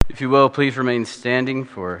If you will, please remain standing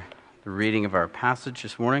for the reading of our passage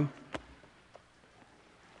this morning.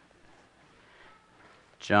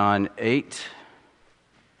 John 8.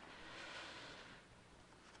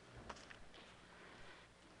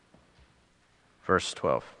 Verse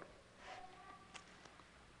 12.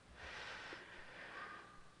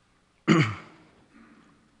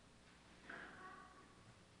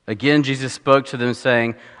 Again, Jesus spoke to them,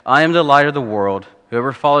 saying, I am the light of the world.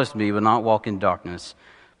 Whoever follows me will not walk in darkness,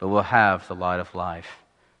 but will have the light of life.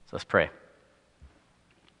 So let's pray.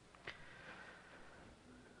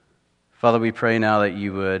 Father, we pray now that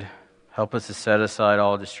you would help us to set aside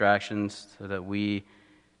all distractions so that we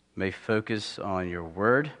may focus on your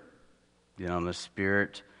word, and on the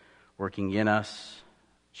Spirit working in us,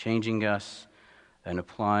 changing us, and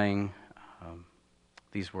applying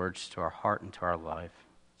these words to our heart and to our life.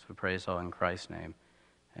 So we pray this all in Christ's name.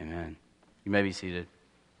 Amen. You may be seated.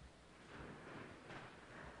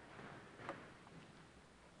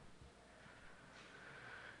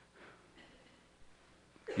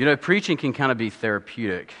 You know, preaching can kind of be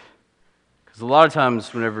therapeutic, because a lot of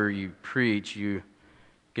times whenever you preach, you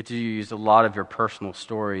get to use a lot of your personal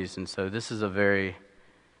stories, and so this is a very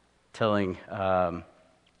telling,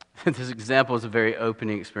 this example is a very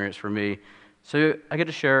opening experience for me, so I get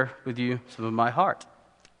to share with you some of my heart.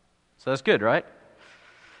 So that's good, right?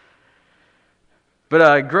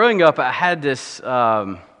 But growing up, I had this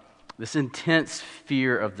intense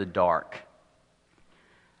fear of the dark.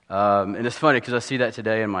 And it's funny because I see that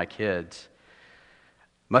today in my kids.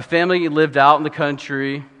 My family lived out in the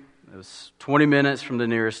country. It was 20 minutes from the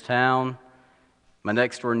nearest town. My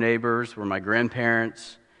next door neighbors were my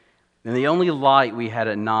grandparents. And the only light we had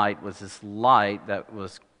at night was this light that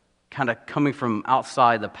was kind of coming from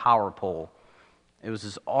outside the power pole. It was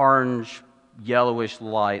this orange, yellowish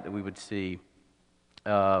light that we would see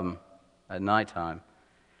at nighttime.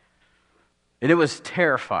 And it was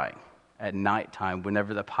terrifying at nighttime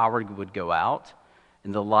whenever the power would go out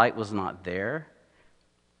and the light was not there.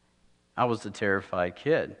 I was a terrified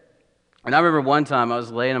kid. And I remember one time I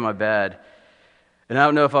was laying in my bed, and I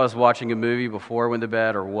don't know if I was watching a movie before I went to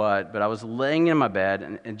bed or what, but I was laying in my bed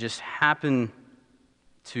and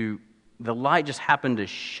the light just happened to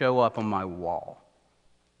show up on my wall,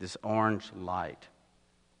 this orange light.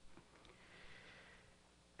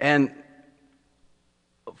 And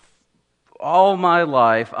all my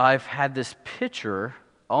life, I've had this picture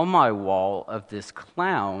on my wall of this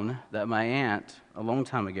clown that my aunt, a long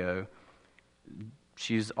time ago,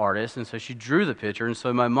 she's an artist, and so she drew the picture, and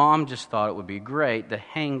so my mom just thought it would be great to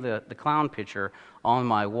hang the clown picture on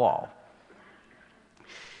my wall.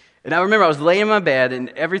 And I remember I was laying in my bed, and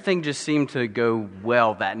everything just seemed to go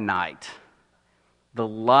well that night. The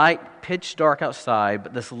light, pitch dark outside,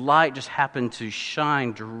 but this light just happened to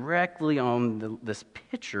shine directly on this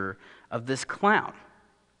picture of this clown.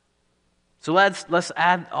 So let's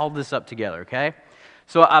add all this up together, okay?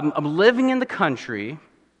 So I'm living in the country,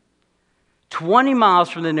 20 miles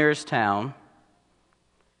from the nearest town.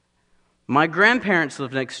 My grandparents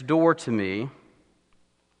live next door to me.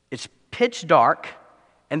 It's pitch dark,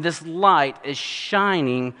 and this light is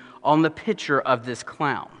shining on the picture of this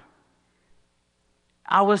clown.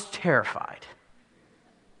 I was terrified.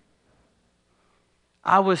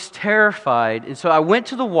 And so I went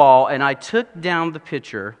to the wall, and I took down the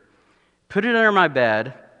picture, put it under my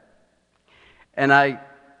bed, and I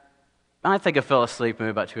think I fell asleep maybe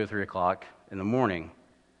about 2 or 3 o'clock in the morning.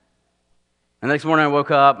 The next morning I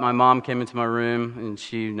woke up, my mom came into my room, and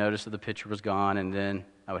she noticed that the picture was gone, and then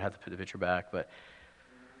I would have to put the picture back. But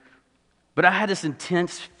I had this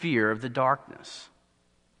intense fear of the darkness.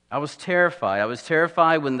 I was terrified. I was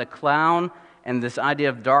terrified when the clown and this idea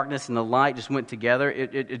of darkness and the light just went together.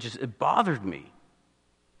 It bothered me.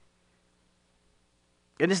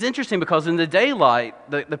 And it's interesting because in the daylight,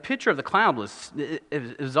 the picture of the clown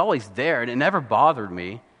was always there, and it never bothered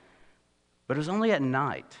me. But it was only at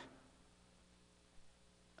night.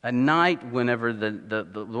 At night, whenever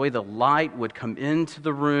the way the light would come into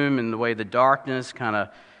the room and the way the darkness kind of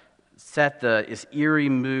set this eerie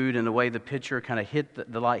mood and the way the picture kind of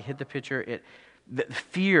the light hit the picture, the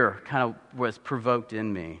fear kind of was provoked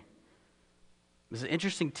in me. There's an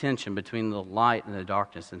interesting tension between the light and the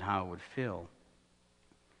darkness and how it would feel.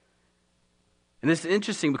 And it's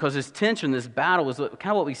interesting because this tension, this battle, is kind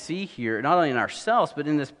of what we see here, not only in ourselves, but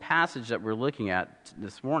in this passage that we're looking at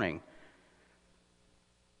this morning.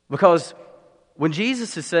 Because when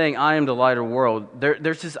Jesus is saying, I am the light of the world,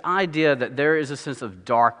 there's this idea that there is a sense of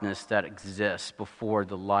darkness that exists before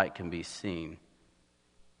the light can be seen.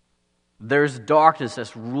 There's darkness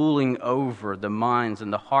that's ruling over the minds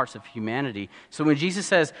and the hearts of humanity. So when Jesus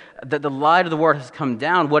says that the light of the world has come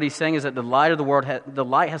down, what he's saying is that the light of the world, the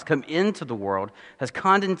light has come into the world, has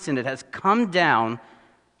condescended, has come down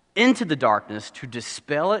into the darkness to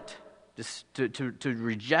dispel it, to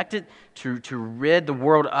reject it, to rid the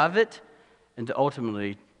world of it, and to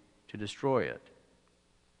ultimately to destroy it.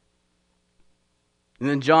 And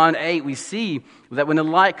in John 8, we see that when the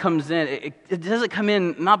light comes in, it doesn't come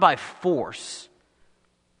in not by force.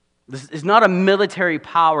 This is not a military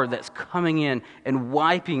power that's coming in and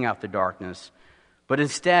wiping out the darkness. But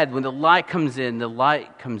instead, when the light comes in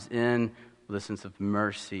with a sense of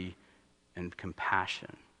mercy and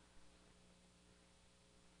compassion.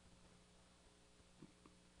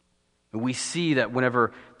 And we see that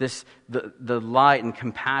whenever the light and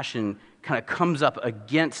compassion kind of comes up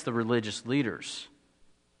against the religious leaders,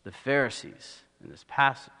 the Pharisees in this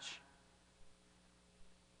passage,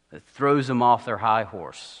 it throws them off their high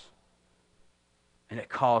horse, and it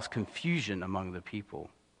caused confusion among the people.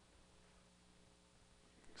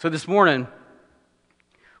 So this morning,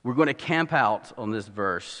 we're going to camp out on this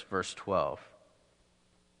verse 12.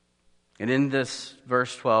 And in this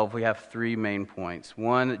verse 12, we have three main points.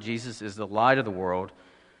 One, that Jesus is the light of the world.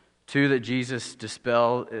 Two, that Jesus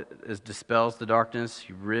dispels the darkness.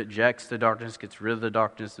 He rejects the darkness, gets rid of the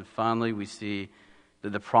darkness. And finally, we see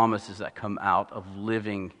that the promises that come out of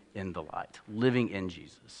living in the light, living in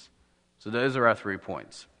Jesus. So those are our 3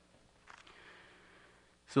 points.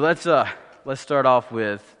 So let's start off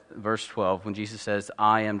with verse 12 when Jesus says,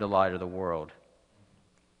 "I am the light of the world."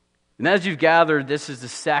 And as you've gathered, this is the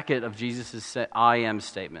second of Jesus' I am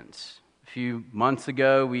statements. A few months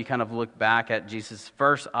ago, we kind of looked back at Jesus'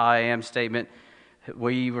 first I am statement,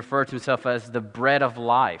 where he referred to himself as the bread of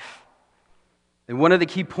life. And one of the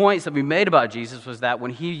key points that we made about Jesus was that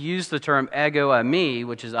when he used the term ego eimi,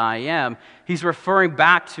 which is I am, he's referring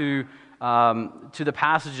back to the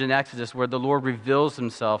passage in Exodus where the Lord reveals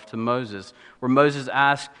himself to Moses, where Moses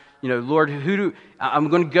asked, Lord, I'm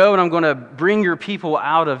going to go and I'm going to bring your people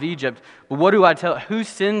out of Egypt, but what do I tell? Who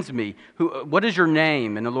sends me? What is your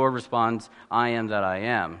name? And the Lord responds, I am that I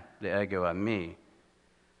am, the ego eimi.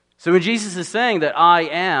 So when Jesus is saying that I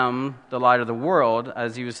am the light of the world,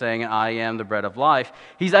 as he was saying, I am the bread of life,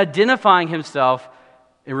 he's identifying himself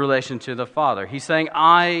in relation to the Father. He's saying,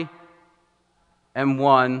 I am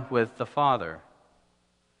one with the Father.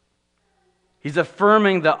 He's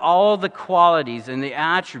affirming that all the qualities and the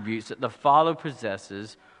attributes that the Father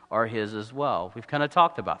possesses are his as well. We've kind of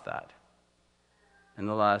talked about that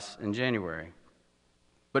in January.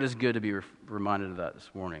 But it's good to be reminded of that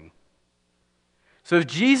this morning. So if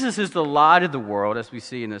Jesus is the light of the world, as we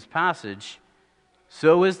see in this passage,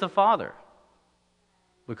 so is the Father,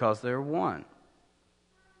 because they're one.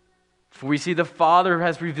 For we see the Father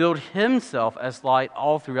has revealed himself as light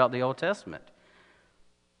all throughout the Old Testament.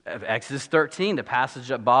 Exodus 13, the passage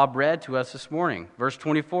that Bob read to us this morning. Verse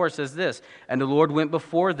 24 says this, "And the Lord went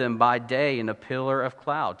before them by day in a pillar of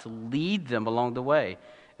cloud to lead them along the way,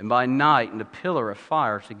 and by night in a pillar of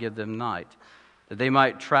fire to give them light, that they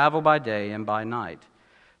might travel by day and by night.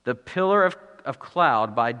 The pillar of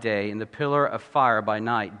cloud by day and the pillar of fire by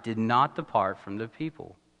night did not depart from the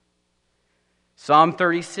people." Psalm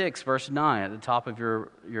 36, verse 9, at the top of your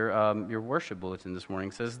worship bulletin this morning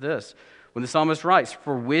says this, when the psalmist writes,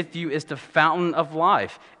 "For with you is the fountain of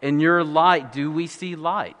life, in your light do we see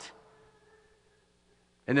light."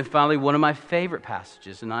 And then finally, one of my favorite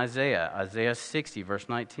passages in Isaiah 60, verse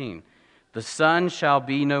 19. "The sun shall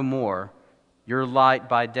be no more your light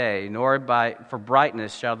by day, nor for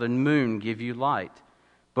brightness shall the moon give you light.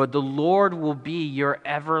 But the Lord will be your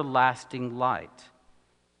everlasting light,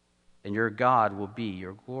 and your God will be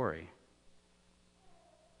your glory."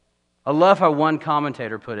 I love how one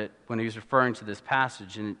commentator put it when he was referring to this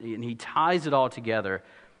passage, and he ties it all together.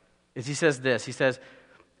 He says this, he says,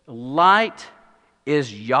 light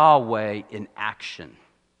is Yahweh in action.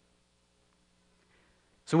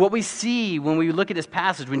 So what we see when we look at this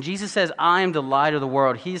passage, when Jesus says, I am the light of the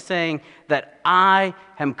world, he's saying that I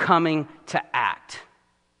am coming to act,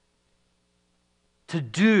 to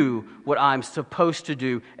do what I'm supposed to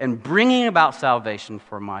do, and bringing about salvation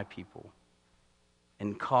for my people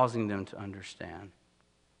and causing them to understand.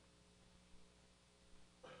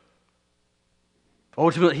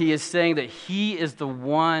 Ultimately, he is saying that he is the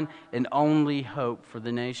one and only hope for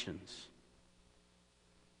the nations.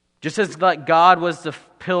 Just as like God was the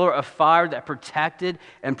pillar of fire that protected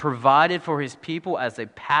and provided for his people as they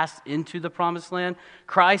passed into the promised land,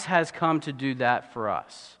 Christ has come to do that for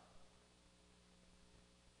us.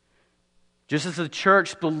 Just as the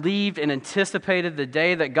church believed and anticipated the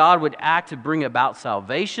day that God would act to bring about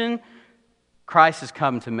salvation, Christ has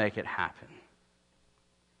come to make it happen.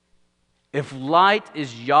 If light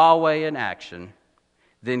is Yahweh in action,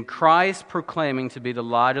 then Christ proclaiming to be the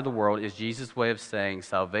light of the world is Jesus' way of saying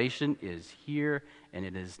salvation is here and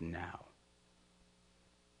it is now.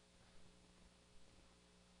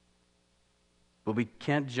 But we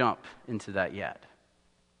can't jump into that yet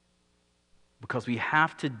because we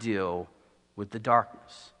have to deal with the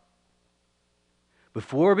darkness.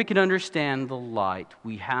 Before we can understand the light,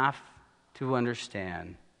 we have to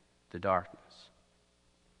understand the darkness.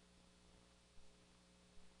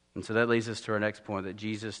 And so that leads us to our next point, that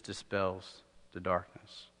Jesus dispels the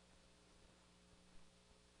darkness.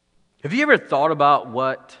 Have you ever thought about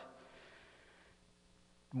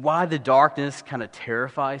why the darkness kind of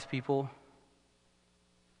terrifies people?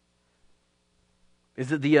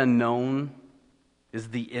 Is it the unknown? Is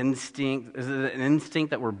it the instinct? Is it an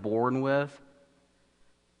instinct that we're born with?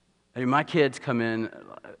 I mean, my kids come in,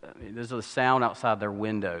 there's a sound outside their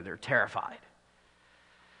window. They're terrified.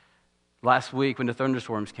 Last week when the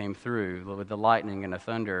thunderstorms came through with the lightning and the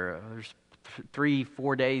thunder, there's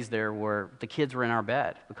 3-4 days there where the kids were in our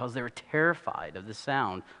bed because they were terrified of the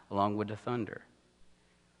sound along with the thunder.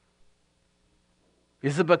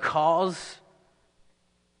 Is it because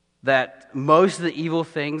that most of the evil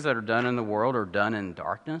things that are done in the world are done in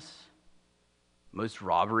darkness? Most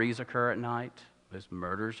robberies occur at night. Most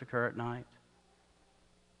murders occur at night.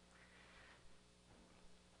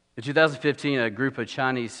 In 2015, a group of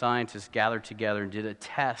Chinese scientists gathered together and did a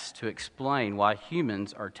test to explain why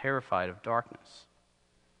humans are terrified of darkness.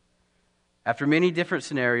 After many different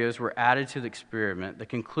scenarios were added to the experiment, the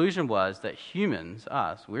conclusion was that humans,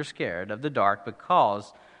 us, we're scared of the dark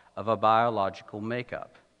because of a biological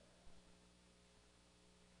makeup.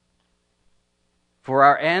 For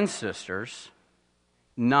our ancestors,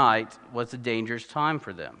 night was a dangerous time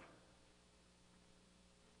for them.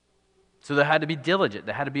 So they had to be diligent.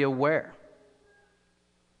 They had to be aware.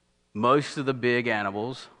 Most of the big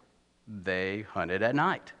animals, they hunted at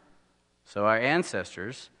night. So our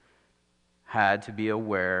ancestors had to be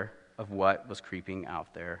aware of what was creeping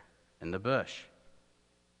out there in the bush,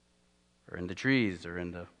 or in the trees, or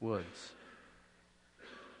in the woods.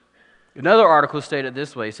 Another article stated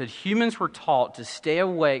this way. It said, humans were taught to stay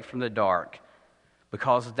awake from the dark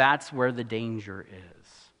because that's where the danger is.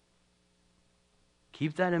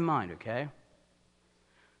 Keep that in mind, okay?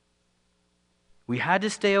 We had to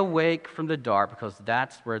stay awake from the dark because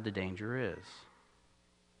that's where the danger is.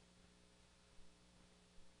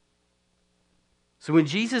 So when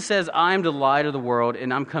Jesus says, I am the light of the world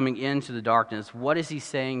and I'm coming into the darkness, what is he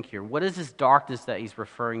saying here? What is this darkness that he's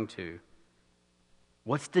referring to?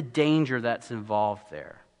 What's the danger that's involved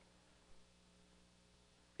there?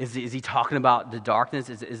 Is he talking about the darkness?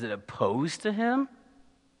 Is it opposed to him?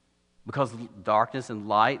 Because darkness and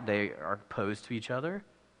light, they are opposed to each other?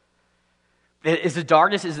 Is the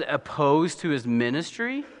darkness opposed to his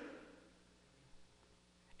ministry?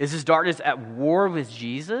 Is this darkness at war with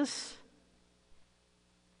Jesus?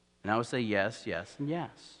 And I would say yes, yes, and yes.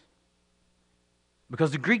 Because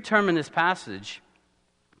the Greek term in this passage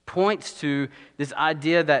points to this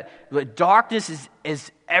idea that darkness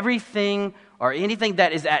is everything or anything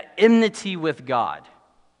that is at enmity with God.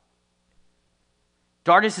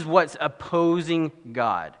 Darkness is what's opposing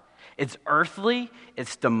God. It's earthly,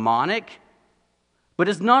 it's demonic, but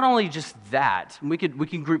it's not only just that. We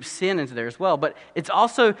can group sin into there as well, but it's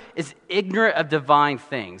ignorant of divine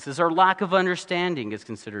things. It's our lack of understanding is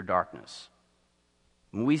considered darkness.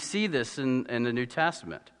 And we see this in the New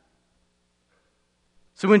Testament.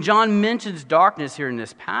 So when John mentions darkness here in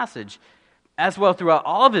this passage, as well throughout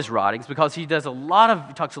all of his writings, because he talks a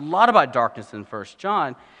lot about darkness in 1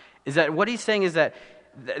 John, is that what he's saying is that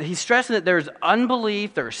he's stressing that there's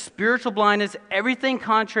unbelief, there's spiritual blindness, everything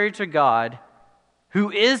contrary to God,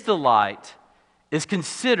 who is the light, is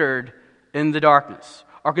considered in the darkness,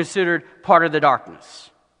 or considered part of the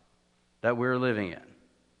darkness that we're living in.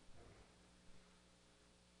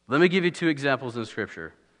 Let me give you 2 examples in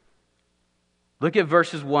Scripture. Look at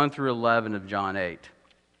verses 1 through 11 of John 8.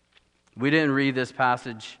 We didn't read this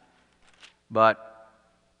passage, but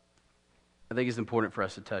I think it's important for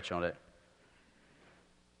us to touch on it.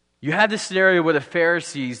 You had this scenario where the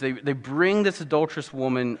Pharisees, they bring this adulterous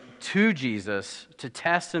woman to Jesus to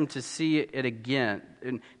test him, to see it again,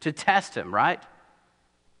 and to test him, right?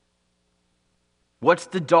 What's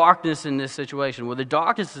the darkness in this situation? Well, the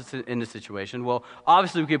darkness in this situation, well,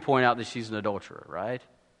 obviously we could point out that she's an adulterer, right?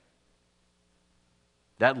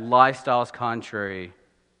 That lifestyle is contrary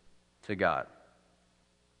to God.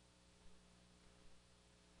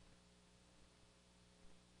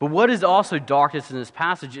 But what is also darkness in this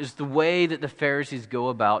passage is the way that the Pharisees go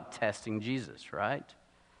about testing Jesus, right?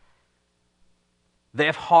 They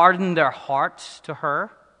have hardened their hearts to her.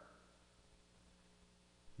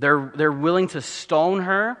 They're willing to stone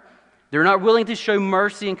her. They're not willing to show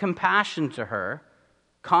mercy and compassion to her,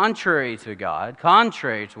 contrary to God,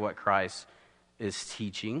 contrary to what Christ is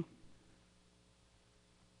teaching.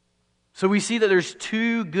 So we see that there's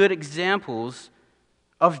two good examples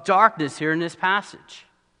of darkness here in this passage.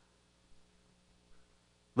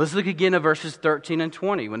 Let's look again at verses 13 and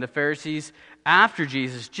 20. When the Pharisees, after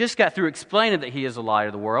Jesus just got through explaining that he is the light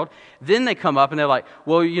of the world, then they come up and they're like,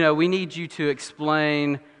 well, we need you to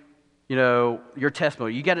explain, your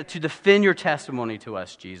testimony. You got to defend your testimony to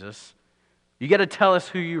us, Jesus. You got to tell us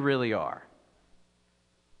who you really are.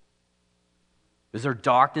 Is there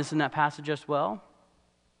darkness in that passage as well?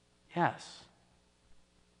 Yes.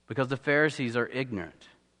 Because the Pharisees are ignorant.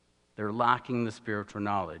 They're lacking the spiritual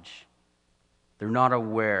knowledge. They're not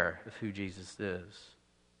aware of who Jesus is.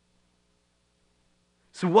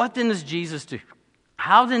 So what then does Jesus do?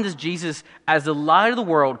 How then does Jesus, as the light of the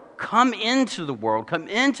world, come into the world, come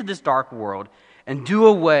into this dark world, and do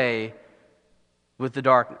away with the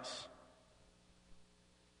darkness?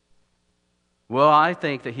 Well, I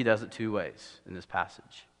think that he does it two ways in this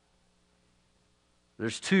passage.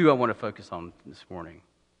 There's two I want to focus on this morning.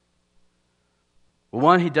 Well,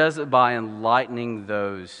 one, he does it by enlightening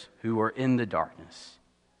those who are in the darkness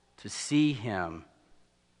to see him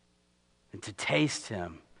and to taste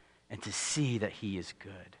him and to see that he is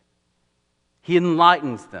good. He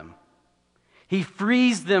enlightens them. He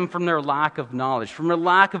frees them from their lack of knowledge, from their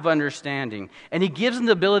lack of understanding, and he gives them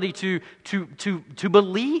the ability to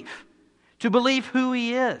believe who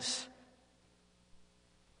he is.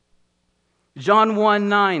 John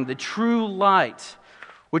 1:9, the true light,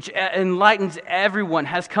 which enlightens everyone,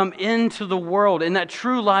 has come into the world, and that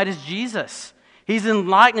true light is Jesus. He's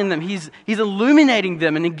enlightening them. He's illuminating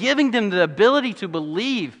them and giving them the ability to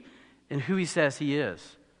believe in who he says he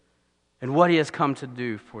is and what he has come to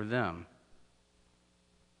do for them.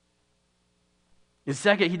 And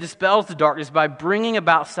second, he dispels the darkness by bringing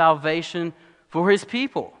about salvation for his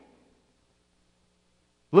people.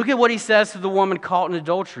 Look at what he says to the woman caught in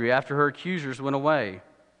adultery after her accusers went away.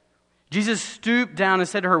 Jesus stooped down and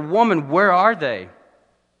said to her, "Woman, where are they?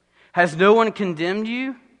 Has no one condemned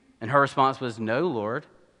you?" And her response was, "No, Lord."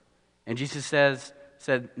 And Jesus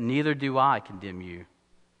said, "Neither do I condemn you.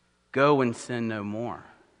 Go and sin no more."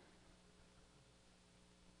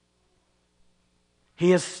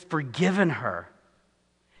 He has forgiven her,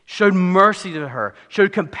 showed mercy to her,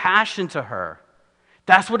 showed compassion to her.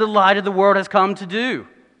 That's what the light of the world has come to do.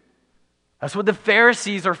 That's what the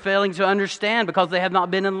Pharisees are failing to understand because they have not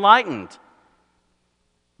been enlightened.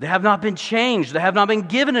 They have not been changed. They have not been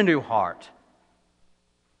given a new heart.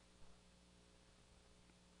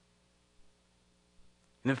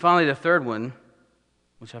 And then finally, the third one,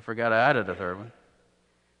 which I forgot I added a third one,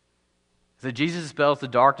 is that Jesus dispels the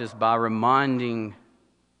darkness by reminding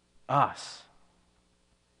us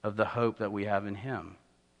of the hope that we have in him.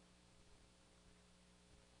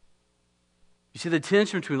 You see, the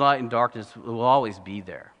tension between light and darkness will always be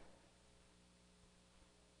there.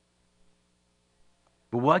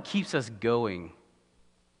 But what keeps us going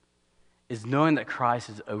is knowing that Christ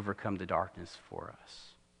has overcome the darkness for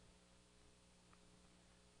us.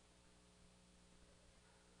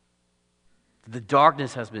 The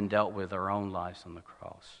darkness has been dealt with our own lives on the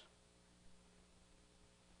cross.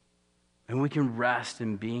 And we can rest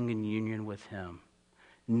in being in union with him,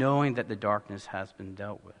 knowing that the darkness has been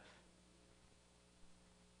dealt with.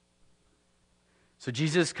 So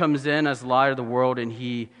Jesus comes in as the light of the world, and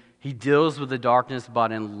he deals with the darkness by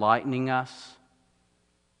enlightening us,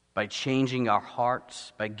 by changing our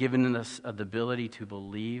hearts, by giving us the ability to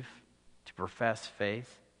believe, to profess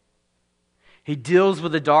faith. He deals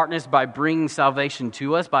with the darkness by bringing salvation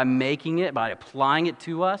to us, by making it, by applying it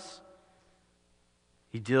to us.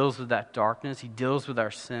 He deals with that darkness. He deals with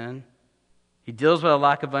our sin. He deals with our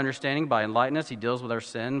lack of understanding by enlightening us. He deals with our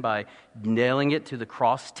sin by nailing it to the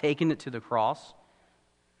cross, taking it to the cross.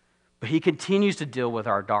 But he continues to deal with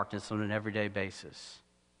our darkness on an everyday basis.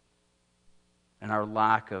 And our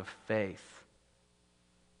lack of faith,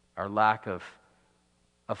 our lack of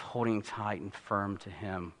holding tight and firm to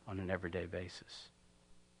him on an everyday basis.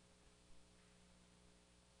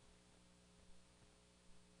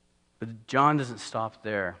 But John doesn't stop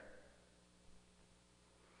there.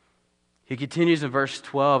 He continues in verse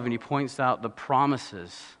 12 and he points out the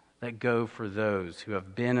promises that go for those who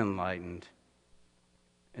have been enlightened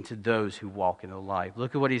and to those who walk in the light.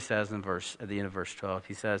 Look at what he says at the end of verse 12.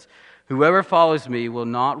 He says, "Whoever follows me will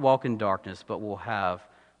not walk in darkness, but will have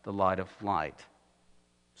the light of light.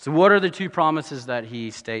 So what are the two promises that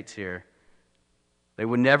he states here? They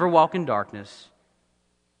would never walk in darkness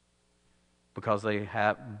because they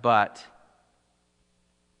have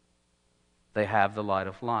the light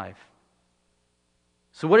of life.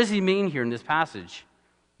 So what does he mean here in this passage?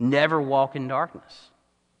 Never walk in darkness.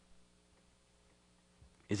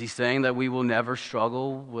 Is he saying that we will never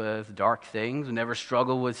struggle with dark things, never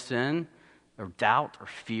struggle with sin or doubt or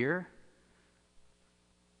fear?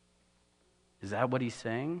 Is that what he's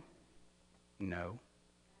saying? No.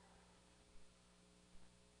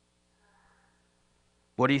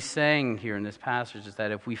 What he's saying here in this passage is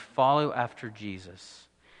that if we follow after Jesus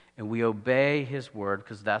and we obey his word,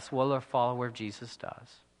 because that's what a follower of Jesus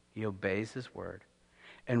does, he obeys his word,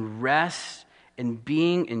 and rest in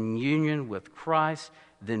being in union with Christ,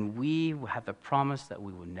 then we will have the promise that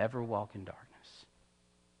we will never walk in darkness.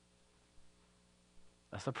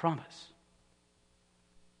 That's the promise.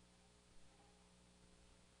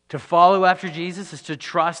 To follow after Jesus is to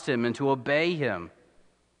trust him and to obey him.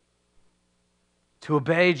 To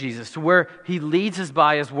obey Jesus, to where he leads us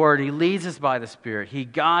by his word, he leads us by the Spirit, he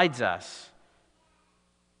guides us.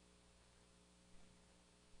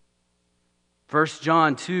 1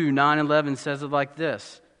 John 2, 9 and 11 says it like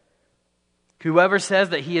this. Whoever says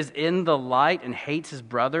that he is in the light and hates his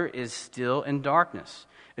brother is still in darkness.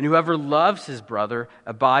 And whoever loves his brother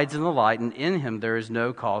abides in the light, and in him there is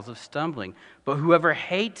no cause of stumbling. But whoever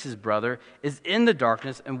hates his brother is in the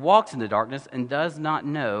darkness and walks in the darkness and does not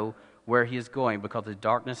know where he is going, because the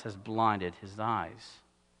darkness has blinded his eyes.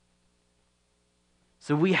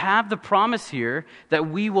 So we have the promise here that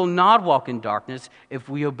we will not walk in darkness if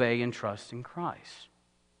we obey and trust in Christ.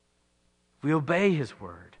 We obey his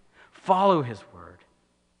word, follow his word.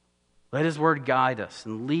 Let his word guide us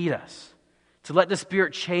and lead us, to let the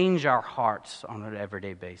Spirit change our hearts on an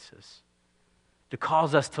everyday basis, to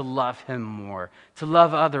cause us to love him more, to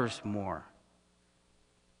love others more.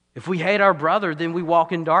 If we hate our brother, then we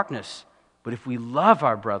walk in darkness. But if we love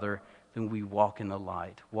our brother, then we walk in the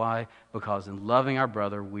light. Why? Because in loving our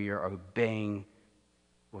brother, we are obeying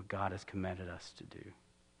what God has commanded us to do.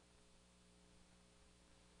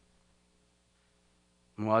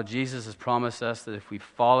 And while Jesus has promised us that if we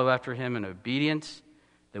follow after him in obedience,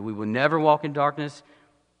 that we will never walk in darkness,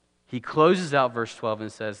 he closes out verse 12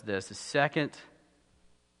 and says this. The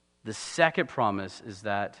second promise is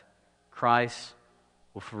that Christ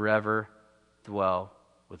will forever dwell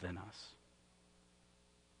within us.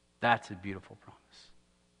 That's a beautiful promise.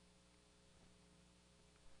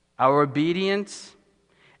 Our obedience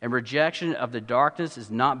and rejection of the darkness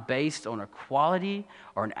is not based on a quality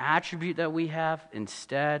or an attribute that we have.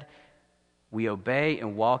 Instead, we obey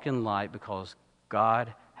and walk in light because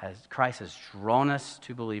Christ has drawn us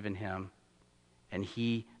to believe in him, and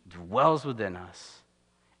he dwells within us,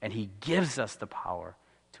 and he gives us the power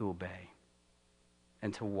to obey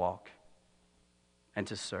and to walk and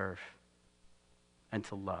to serve and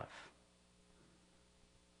to love.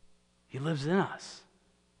 He lives in us.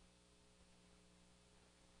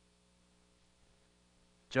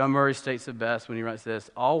 John Murray states it best when he writes this: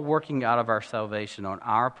 all working out of our salvation on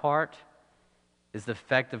our part is the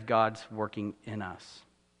effect of God's working in us.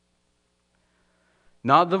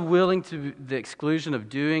 Not the willing to the exclusion of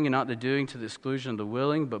doing, and not the doing to the exclusion of the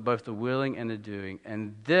willing, but both the willing and the doing.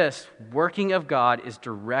 And this working of God is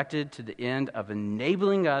directed to the end of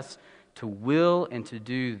enabling us to will and to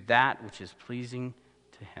do that which is pleasing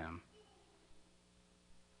to him.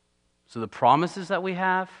 So the promises that we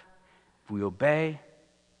have, if we obey,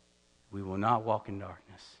 we will not walk in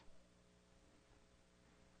darkness.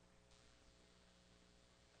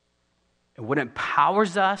 And what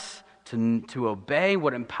empowers us to obey,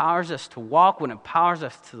 what empowers us to walk, what empowers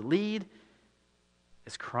us to lead,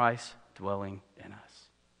 is Christ dwelling in us.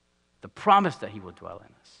 The promise that he will dwell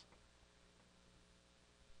in us.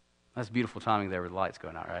 That's beautiful timing there with the lights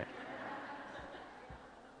going out, right?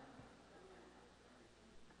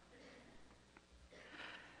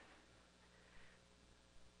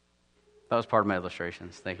 That was part of my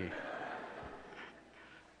illustrations. Thank you.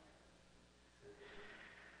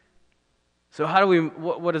 So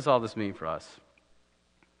what does all this mean for us?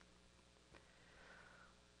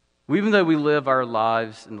 Even though we live our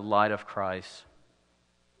lives in the light of Christ,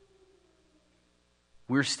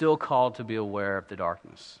 we're still called to be aware of the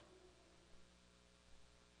darkness.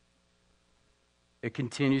 It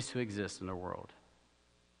continues to exist in the world.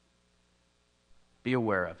 Be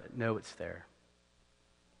aware of it. Know it's there.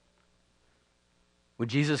 When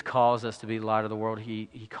Jesus calls us to be the light of the world, he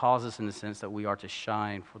calls us in the sense that we are to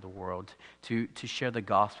shine for the world, to share the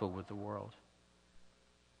gospel with the world.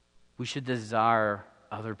 We should desire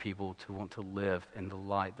other people to want to live in the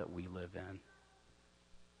light that we live in.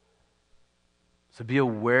 So be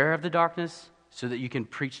aware of the darkness so that you can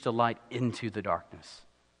preach the light into the darkness,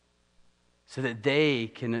 so that they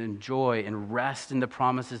can enjoy and rest in the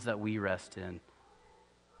promises that we rest in.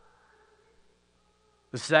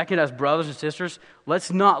 The second, as brothers and sisters,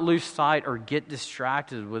 let's not lose sight or get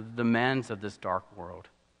distracted with the demands of this dark world.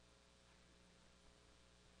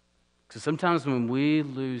 Because sometimes when we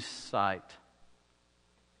lose sight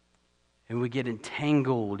and we get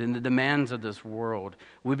entangled in the demands of this world,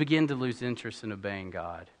 we begin to lose interest in obeying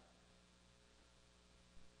God.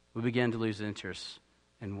 We begin to lose interest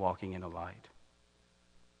in walking in the light.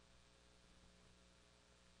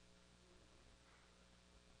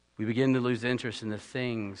 We begin to lose interest in the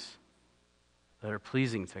things that are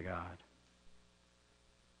pleasing to God.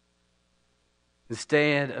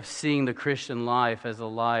 Instead of seeing the Christian life as a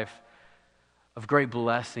life of great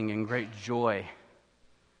blessing and great joy,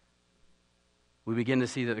 we begin to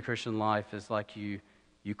see that the Christian life is like you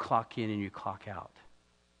clock in and you clock out.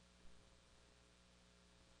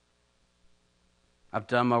 I've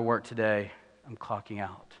done my work today. I'm clocking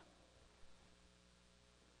out.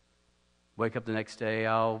 Wake up the next day,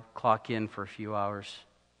 I'll clock in for a few hours,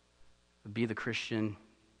 be the Christian,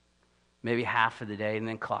 maybe half of the day, and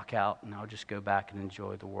then clock out, and I'll just go back and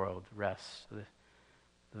enjoy the world, the rest,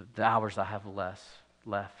 the hours I have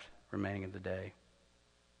left remaining of the day.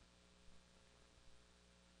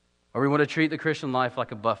 Or we want to treat the Christian life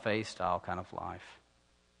like a buffet style kind of life.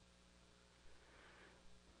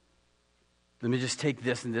 Let me just take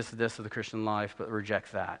this and this and this of the Christian life, but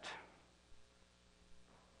reject that.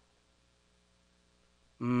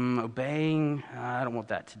 Obeying, I don't want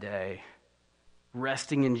that today.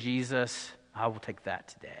 Resting in Jesus, I will take that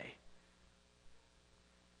today.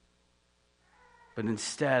 But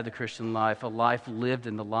instead, the Christian life, a life lived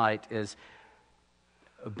in the light, is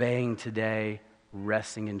obeying today,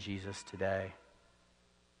 resting in Jesus today.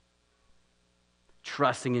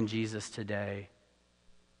 Trusting in Jesus today.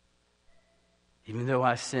 Even though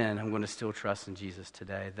I sin, I'm going to still trust in Jesus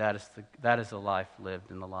today. That is a life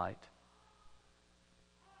lived in the light.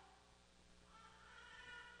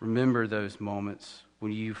 Remember those moments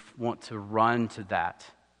when you want to run to that.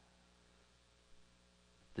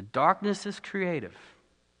 The darkness is creative.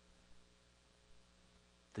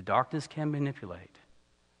 The darkness can manipulate.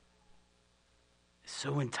 It's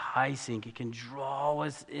so enticing. It can draw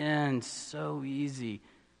us in so easy.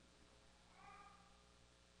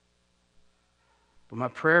 But my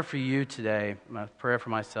prayer for you today, my prayer for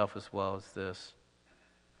myself as well, is this: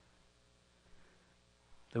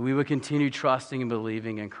 that we would continue trusting and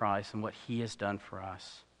believing in Christ and what He has done for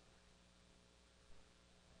us.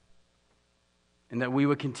 And that we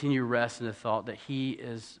would continue rest in the thought that He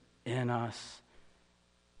is in us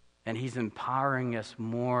and He's empowering us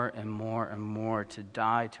more and more and more to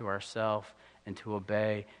die to ourselves and to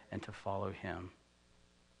obey and to follow Him.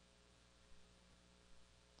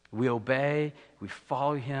 We obey, we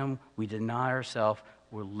follow Him, we deny ourselves,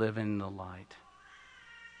 we're living in the light.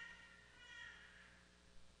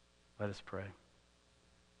 Let us pray.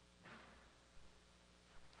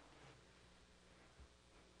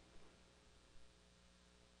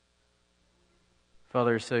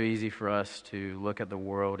 Father, it's so easy for us to look at the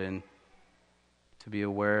world and to be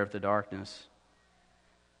aware of the darkness.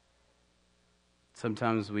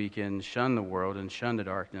 Sometimes we can shun the world and shun the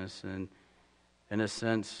darkness, and in a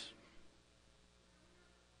sense,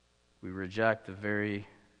 we reject the very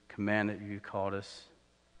command that you called us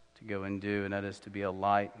to go and do, and that is to be a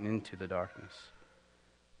light into the darkness.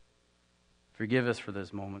 Forgive us for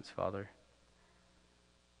those moments, Father.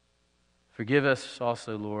 Forgive us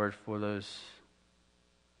also, Lord, for those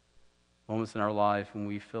moments in our life when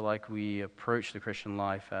we feel like we approach the Christian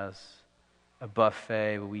life as a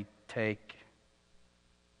buffet, where we take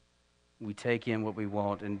in what we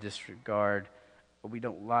want and disregard what we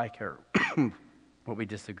don't like or what we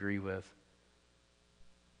disagree with.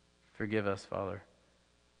 Forgive us, Father.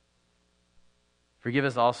 Forgive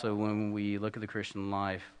us also when we look at the Christian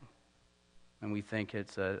life and we think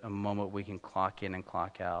it's a moment we can clock in and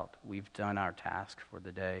clock out. We've done our task for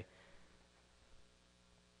the day.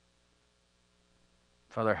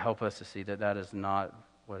 Father, help us to see that that is not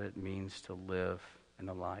what it means to live in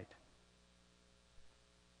the light.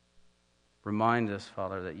 Remind us,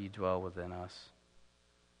 Father, that you dwell within us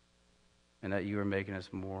and that you are making us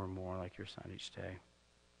more and more like your Son each day.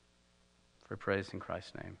 For praise in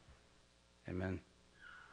Christ's name. Amen.